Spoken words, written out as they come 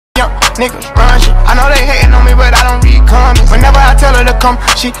niggas run shit. I know they hating on me, but I don't read comments. Whenever I tell her to come,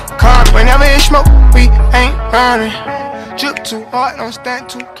 she comes. Whenever it's smoke, we ain't running. Drip too hard, don't stand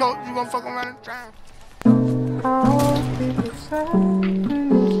too close. You gon' fuck around and drown.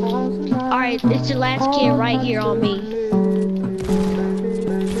 Alright, it's the last kid right here on me.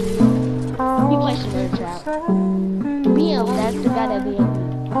 He plays some other trap. BM, that's the guy that BM.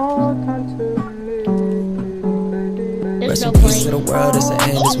 Rest in peace to the world, it's the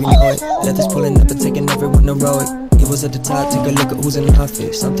end as we know it. Leathers pulling up and taking everyone heroic. He was at the top, take a look at who's in the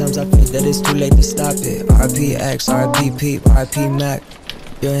office. Sometimes I think that it's too late to stop it. R.I.P. X, R.I.P. Pete, R.I.P. Mac.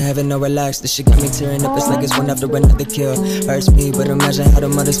 You're in heaven, no relax, this shit got me tearing up. It's like it's one after another kill. Hurts me, but imagine how the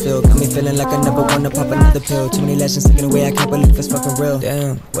mothers feel. Got me feeling like I never wanna pop another pill. Too many legends taken away, I can't believe it's fucking real.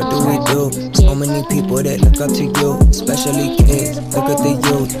 Damn, what do we do? So many people that look up to you, especially kids. Look at the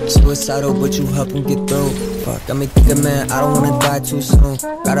youth, suicidal, but you help them get through. Fuck, got me thinking, man, I don't wanna die too soon.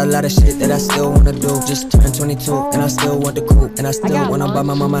 Got a lot of shit that I still wanna do. Just turned 22, and I still want the coupe. And I still wanna buy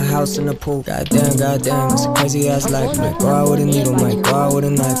my mama house in the pool. Goddamn, it's a crazy ass life. Might go out with a needle, might go out with a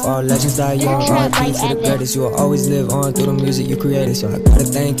knife. All legends die young, R.I.P. to the greatest. You will always live on through the music you created. So I gotta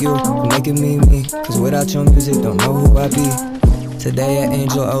thank you for making me me. Cause without your music, don't know who I be. Today at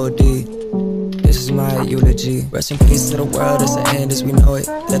Angel O.D. This is my eulogy. Rest in peace to the world, it's the end as we know it.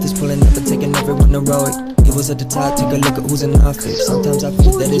 Leathers pulling up and taking everyone heroic. He was at the top, take a look at who's in the office. Sometimes I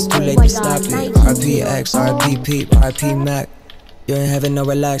feel that it's too late to stop it. R.I.P. X, R.I.P. Pete, R.I.P. Mac. You're in heaven, no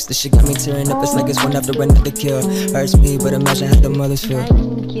relax, this shit got me tearing up. It's like it's one after another kill. Hurts me, but imagine how the mothers feel.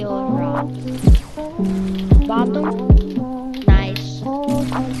 Kill and rob. Bottom. Nice.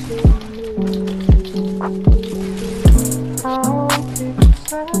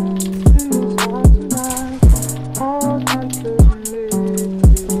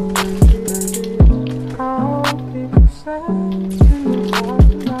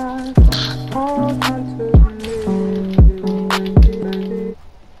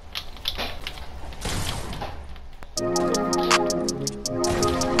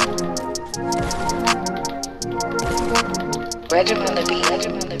 Regiment on the beat,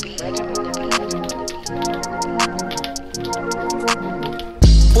 Regiment on the beat, Regiment on the beat.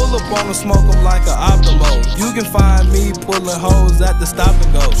 Pull up on them, smoke them like an Optimo. You can find me pulling hoes at the stop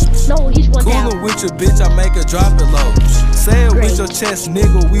and go. No, he's one down. Coolin' with your bitch, I make her drop it low. Say it with your chest,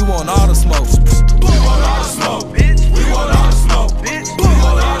 nigga, we want all the smoke. We want all the smoke, bitch. We want all the smoke, bitch. We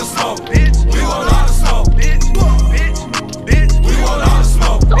want all the smoke, bitch. We want all the smoke, bitch. Bitch, we want all the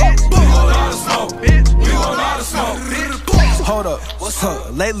smoke, bitch. We want all the smoke, bitch. We want all the smoke, bitch. Hold up, what's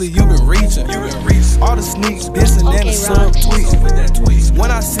up? Lately you been reaching. All the sneaks, dissing and the syrup tweeting. When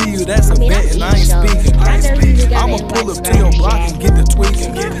I see you, that's a bet and I ain't speaking. I'ma pull up to your block and get the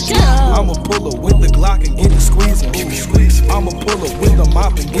tweaking. I'ma pull up with the Glock and get the squeezing. I'ma pull up with the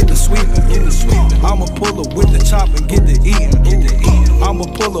mop and get the sweeping. I'ma pull up with the chop and get the eating. I'ma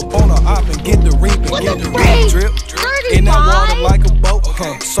pull up on the op and get the reaping. Get the drip in that water like a boat.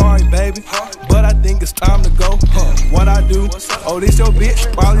 Sorry, baby, but I think it's time to go. What I do? Oh, this your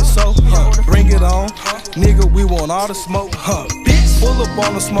bitch? Probably so. Bring it on, nigga. We want all the smoke. Pull up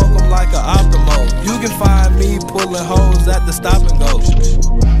on them, smoke them like an Optimo. You can find me pulling hoes at the stop and go.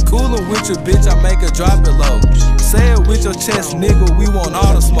 Coolin' with your bitch, I make her drop it low. Say it with your chest, nigga. We want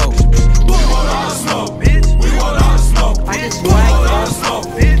all the smoke. We want all the smoke, bitch. We want all the smoke, bitch. We want all the smoke,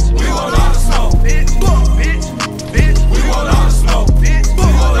 bitch. We want all the smoke, bitch. Bitch, we want all the smoke, bitch. We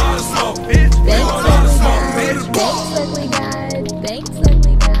want all the smoke, bitch. We want all the smoke, bitch. Thanks, ugly guy. Thanks,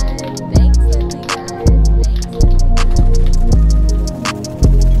 ugly guy. Thanks, ugly guy.